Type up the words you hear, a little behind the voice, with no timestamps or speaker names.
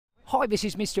Hi, this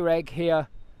is Mr. Egg here,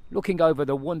 looking over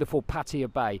the wonderful Pattaya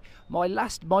Bay.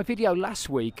 My video last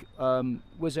week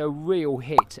was a real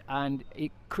hit, and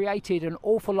it created an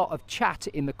awful lot of chat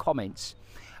in the comments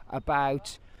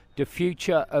about the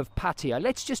future of Pattaya.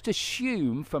 Let's just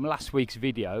assume from last week's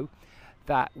video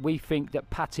that we think that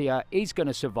Pattaya is going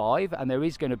to survive and there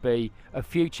is going to be a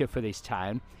future for this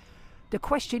town. The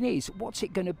question is, what's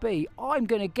it going to be? I'm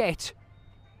going to get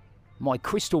my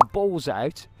crystal balls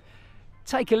out,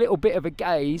 take a little bit of a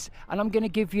gaze, and I'm going to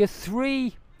give you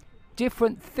 3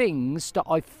 different things that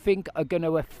I think are going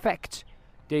to affect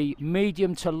the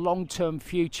medium to long-term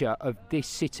future of this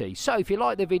city. So if you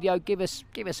like the video, give us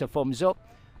a thumbs up.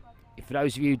 If for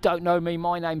those of you who don't know me,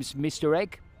 my name's Mr.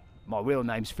 Egg. My real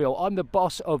name's Phil. I'm the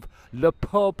boss of Le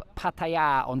Pub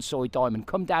Pattaya on Soy Diamond.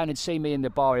 Come down and see me in the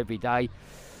bar every day.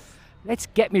 Let's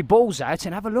get me balls out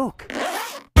and have a look.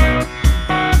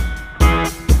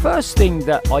 The first thing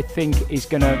that I think is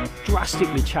going to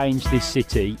drastically change this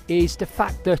city is the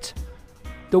fact that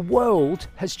the world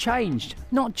has changed.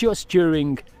 Not just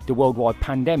during the worldwide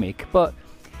pandemic, but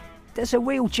there's a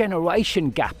real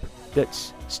generation gap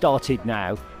that's started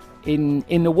now in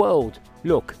the world.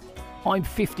 Look, I'm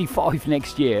 55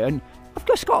 next year, and I've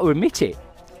just got to admit it.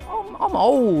 I'm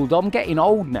old. I'm getting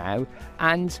old now,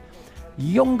 and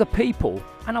younger people,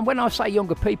 and when I say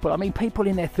younger people, I mean people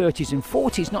in their 30s and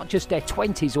 40s, not just their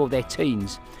 20s or their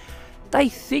teens. They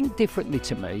think differently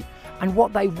to me, and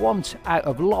what they want out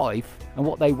of life and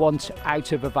what they want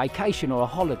out of a vacation or a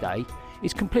holiday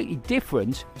is completely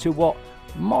different to what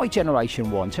my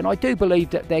generation wants. And I do believe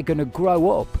that they're going to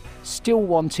grow up still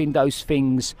wanting those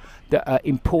things that are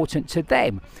important to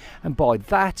them. And by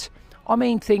that, I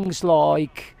mean things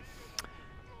like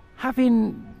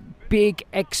having big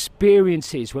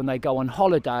experiences when they go on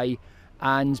holiday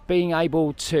and being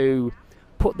able to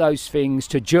put those things,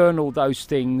 to journal those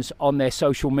things on their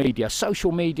social media.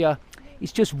 Social media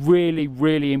is just really,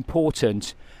 really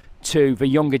important to the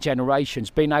younger generations,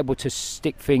 being able to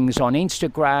stick things on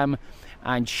Instagram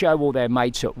and show all their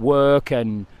mates at work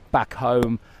and back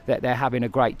home that they're having a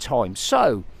great time.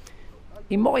 So,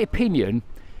 in my opinion,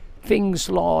 things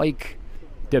like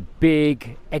the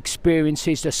big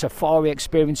experiences, the safari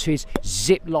experiences,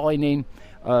 zip lining,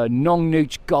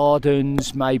 non-nude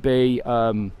gardens, maybe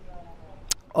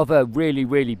other really,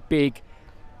 really big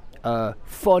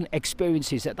fun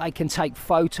experiences that they can take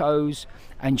photos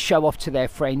and show off to their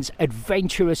friends,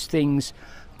 adventurous things.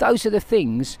 Those are the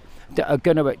things that are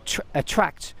going to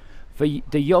attract the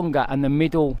younger and the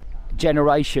middle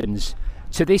generations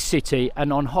to this city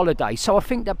and on holiday. So I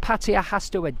think that Pattaya has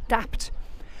to adapt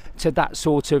to that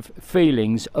sort of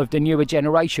feelings of the newer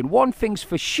generation. One thing's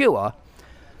for sure,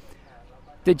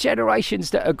 the generations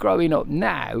that are growing up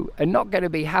now are not going to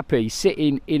be happy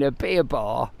sitting in a beer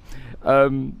bar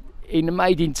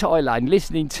made in Thailand,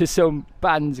 listening to some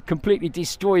band completely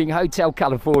destroying Hotel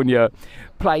California,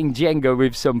 playing Jenga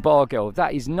with some bar girl.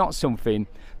 That is not something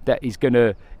that is going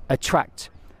to attract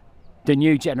the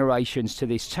new generations to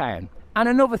this town. And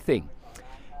another thing,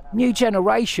 new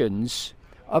generations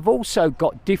have also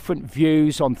got different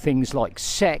views on things like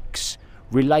sex,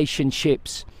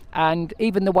 relationships, and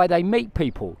even the way they meet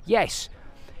people. Yes,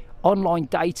 online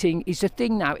dating is a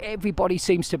thing now. Everybody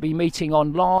seems to be meeting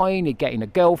online, you're getting a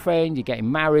girlfriend, you're getting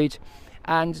married,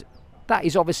 and that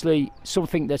is obviously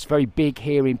something that's very big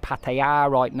here in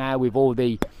Pattaya right now with all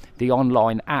the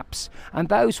online apps, and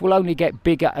those will only get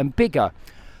bigger and bigger.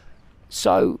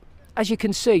 So as you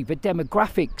can see, the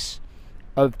demographics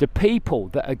of the people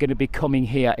that are going to be coming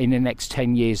here in the next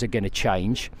 10 years are going to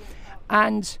change,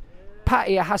 and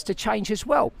Pattaya has to change as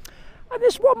well. And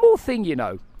there's one more thing, you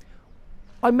know.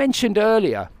 I mentioned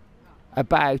earlier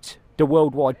about the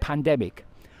worldwide pandemic.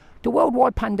 The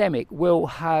worldwide pandemic will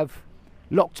have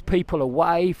locked people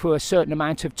away for a certain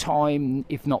amount of time,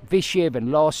 if not this year,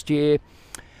 then last year,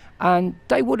 and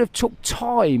they would have took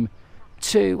time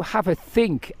to have a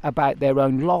think about their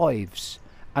own lives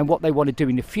and what they want to do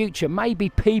in the future. Maybe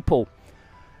people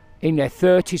in their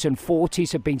 30s and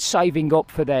 40s have been saving up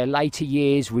for their later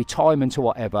years, retirement or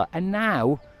whatever, and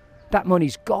now that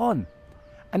money's gone.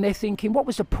 And they're thinking, what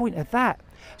was the point of that?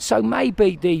 So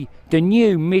maybe the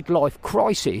new midlife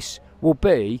crisis will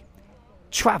be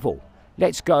travel.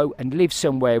 Let's go and live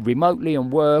somewhere remotely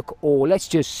and work, or let's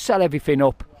just sell everything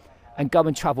up and go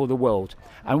and travel the world.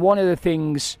 And one of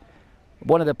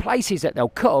the places that they'll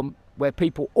come, where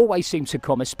people always seem to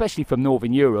come, especially from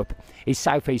Northern Europe, is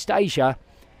Southeast Asia,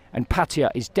 and Pattaya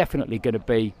is definitely going to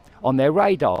be on their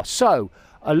radar. So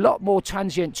a lot more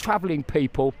transient travelling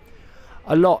people,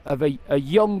 a lot of a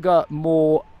younger,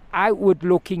 more outward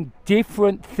looking,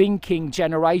 different thinking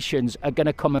generations are going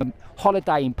to come and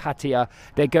holiday in Pattaya.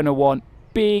 They're going to want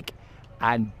big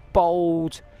and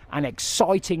bold and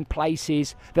exciting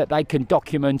places that they can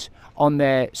document on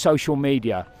their social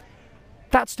media.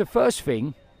 That's the first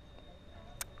thing.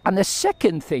 And the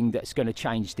second thing that's going to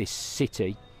change this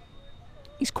city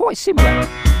is quite similar.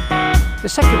 The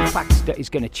second fact that is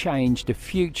going to change the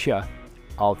future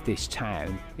of this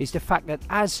town is the fact that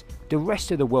as the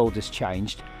rest of the world has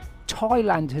changed,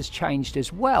 Thailand has changed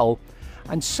as well,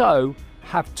 and so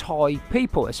have Thai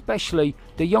people, especially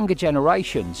the younger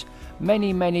generations.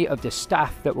 Many of the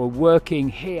staff that were working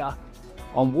here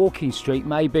on Walking Street,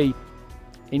 maybe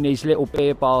in these little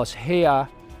beer bars here,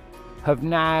 have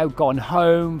now gone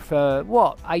home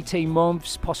for 18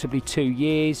 months, possibly 2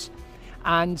 years,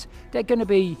 and they're going to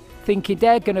be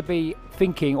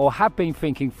thinking or have been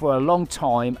thinking for a long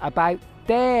time about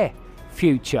their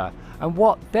future and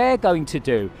what they're going to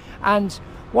do. And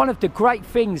one of the great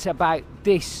things about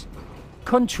this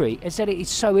country is that it is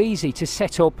so easy to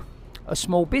set up a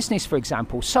small business, for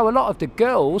example. So a lot of the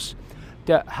girls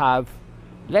that have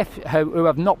left, who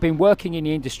have not been working in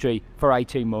the industry for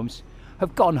 18 months,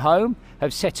 have gone home,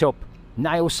 have set up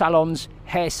nail salons,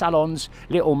 hair salons,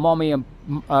 little mom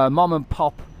and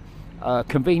pop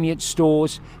convenience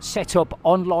stores, set up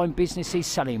online businesses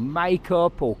selling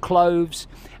makeup or clothes,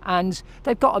 and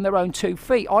they've got on their own 2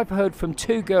 feet. I've heard from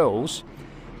 2 girls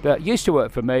that used to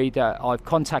work for me that I've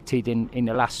contacted in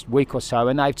the last week or so,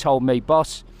 and they've told me,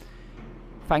 boss,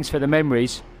 thanks for the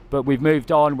memories, but we've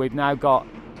moved on. We've now got,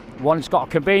 one's got a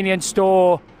convenience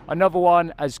store, another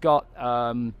one has got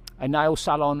a nail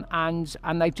salon, and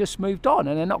they've just moved on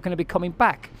and they're not going to be coming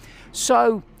back.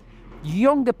 So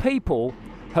younger people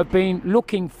have been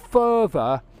looking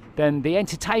further than the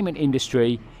entertainment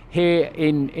industry here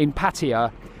in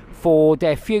Pattaya for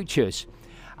their futures.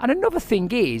 And another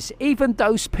thing is, even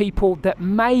those people that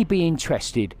may be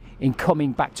interested in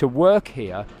coming back to work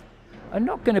here are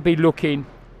not going to be looking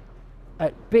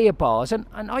at beer bars. And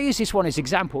I use this one as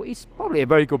example. It's probably a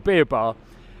very good beer bar,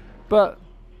 but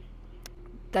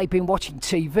they've been watching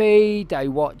TV, they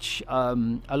watch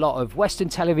a lot of Western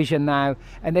television now,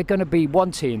 and they're going to be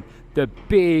wanting the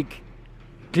big,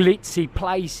 glitzy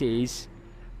places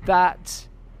that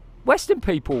Western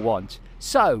people want.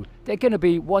 So they're going to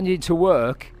be wanting to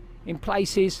work in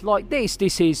places like this.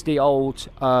 This is the old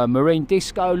Marine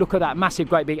Disco. Look at that massive,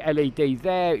 great big LED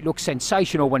there. It looks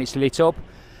sensational when it's lit up.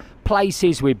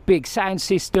 Places with big sound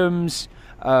systems,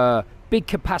 big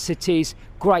capacities,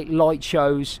 great light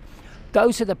shows.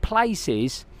 Those are the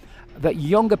places that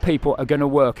younger people are going to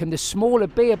work, and the smaller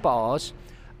beer bars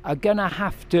are going to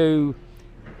have to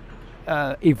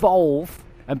evolve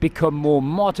and become more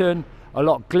modern, a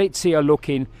lot glitzier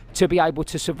looking to be able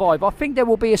to survive. I think there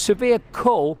will be a severe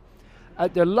cull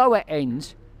at the lower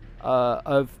end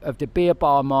of the beer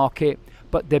bar market,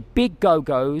 but the big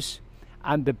go-go's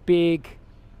and the big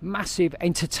massive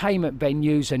entertainment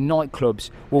venues and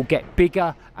nightclubs will get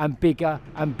bigger and bigger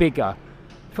and bigger.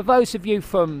 For those of you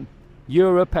from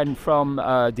Europe and from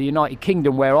the United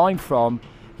Kingdom, where I'm from,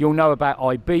 you'll know about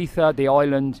Ibiza. The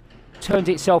island turned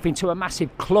itself into a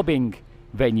massive clubbing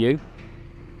venue.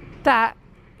 That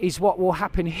is what will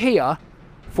happen here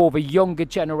for the younger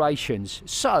generations.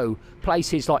 So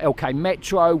places like LK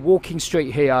Metro, Walking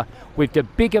Street here, with the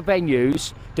bigger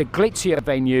venues, the glitzier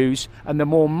venues and the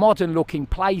more modern looking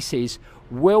places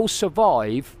will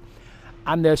survive,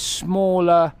 and the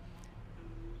smaller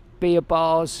beer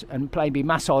bars and maybe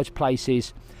massage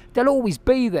places, they'll always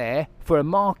be there for a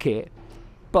market,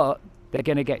 but they're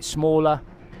going to get smaller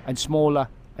and smaller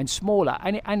and smaller,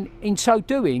 and in so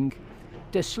doing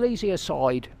the sleazier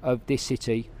side of this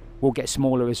city will get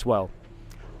smaller as well.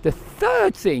 The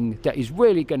third thing that is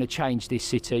really going to change this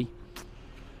city,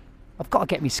 I've got to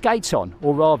get my skates on,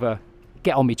 or rather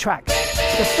get on my tracks.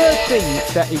 The third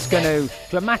thing that is going to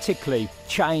dramatically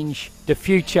change the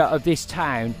future of this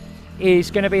town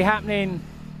is going to be happening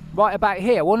right about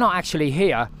here. Well, not actually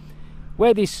here,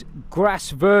 where this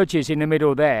grass verges in the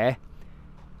middle there.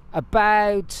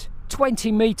 About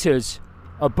 20 meters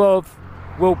above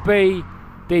will be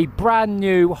the brand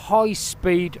new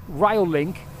high-speed rail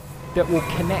link that will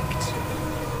connect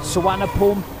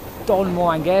Suvarnabhumi Don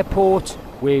Muang Airport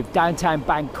with downtown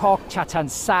Bangkok, Chatham,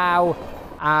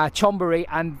 Chonburi,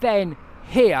 and then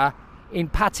here in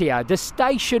Pattaya. The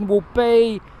station will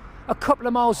be a couple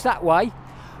of miles that way,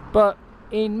 but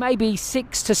in maybe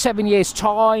 6 to 7 years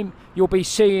time you'll be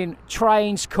seeing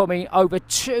trains coming over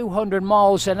 200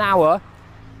 miles an hour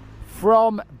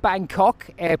from Bangkok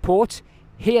airport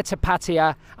here to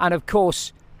Pattaya, and of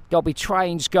course there'll be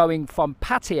trains going from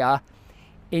Pattaya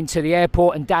into the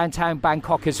airport and downtown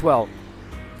Bangkok as well.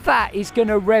 That is going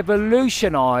to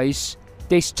revolutionise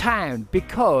this town,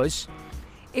 because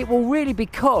it will really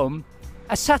become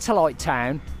a satellite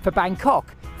town for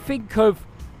Bangkok. Think of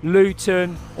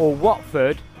Luton or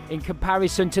Watford in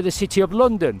comparison to the City of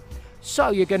London. So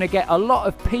you're going to get a lot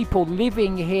of people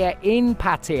living here in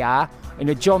Pattaya, in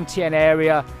the Jomtien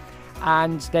area,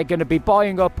 and they're going to be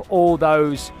buying up all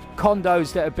those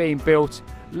condos that are being built,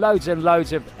 loads and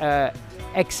loads of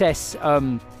excess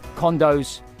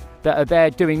condos that are there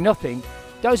doing nothing.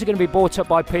 Those are going to be bought up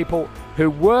by people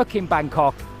who work in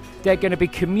Bangkok. They're going to be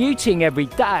commuting every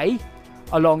day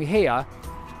along here,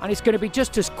 and it's going to be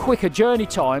just as quick a journey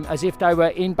time as if they were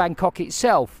in Bangkok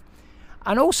itself.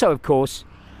 And also, of course,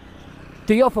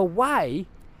 the other way,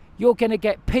 you're going to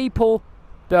get people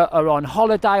that are on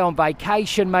holiday, on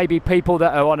vacation, maybe people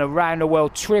that are on a round the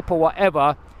world trip or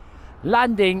whatever,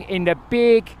 landing in the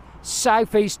big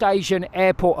Southeast Asian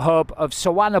airport hub of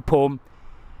Suvarnabhumi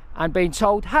and being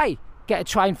told, hey, get a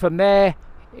train from there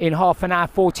in half an hour,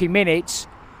 40 minutes.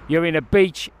 You're in a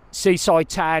beach seaside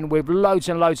town with loads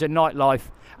and loads of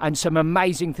nightlife and some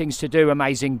amazing things to do,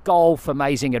 amazing golf,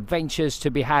 amazing adventures to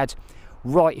be had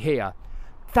right here.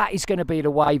 That is going to be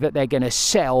the way that they're going to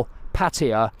sell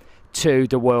Pattaya to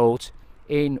the world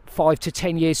in 5 to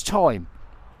 10 years time.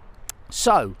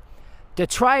 So the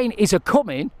train is a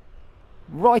coming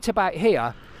right about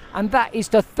here, and that is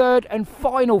the third and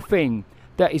final thing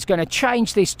that is going to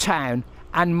change this town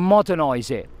and modernise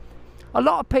it. A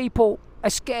lot of people are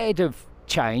scared of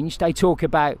change. They talk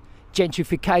about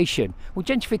gentrification. Well,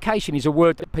 gentrification is a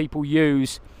word that people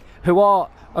use who are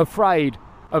afraid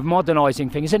of modernising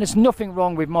things, and there's nothing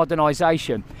wrong with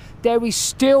modernisation. There is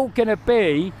still going to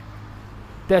be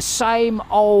the same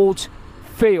old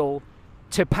feel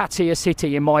to Pattaya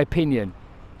city, in my opinion.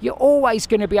 You're always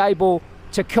going to be able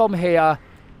to come here,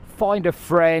 find a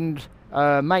friend,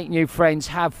 make new friends,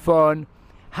 have fun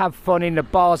in the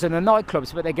bars and the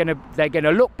nightclubs, but they're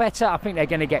gonna look better. I think they're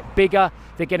gonna get bigger,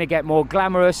 they're gonna get more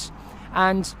glamorous,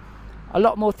 and a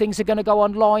lot more things are gonna go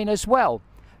online as well.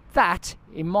 That,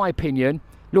 in my opinion,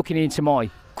 looking into my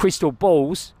crystal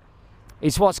balls,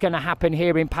 is what's gonna happen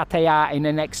here in Pattaya in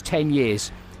the next 10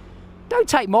 years. Don't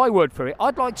take my word for it.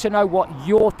 I'd like to know what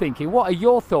you're thinking. What are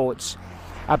your thoughts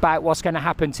about what's gonna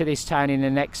happen to this town in the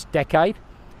next decade?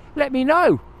 Let me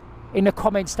know in the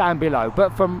comments down below.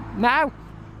 But from now,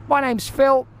 my name's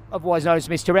Phil, otherwise known as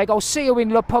Mr. Egg. I'll see you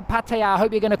in Le Pub Pattaya. I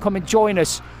hope you're going to come and join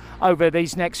us over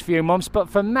these next few months. But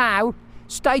for now,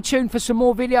 stay tuned for some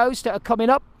more videos that are coming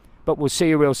up. But we'll see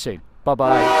you real soon.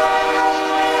 Bye-bye.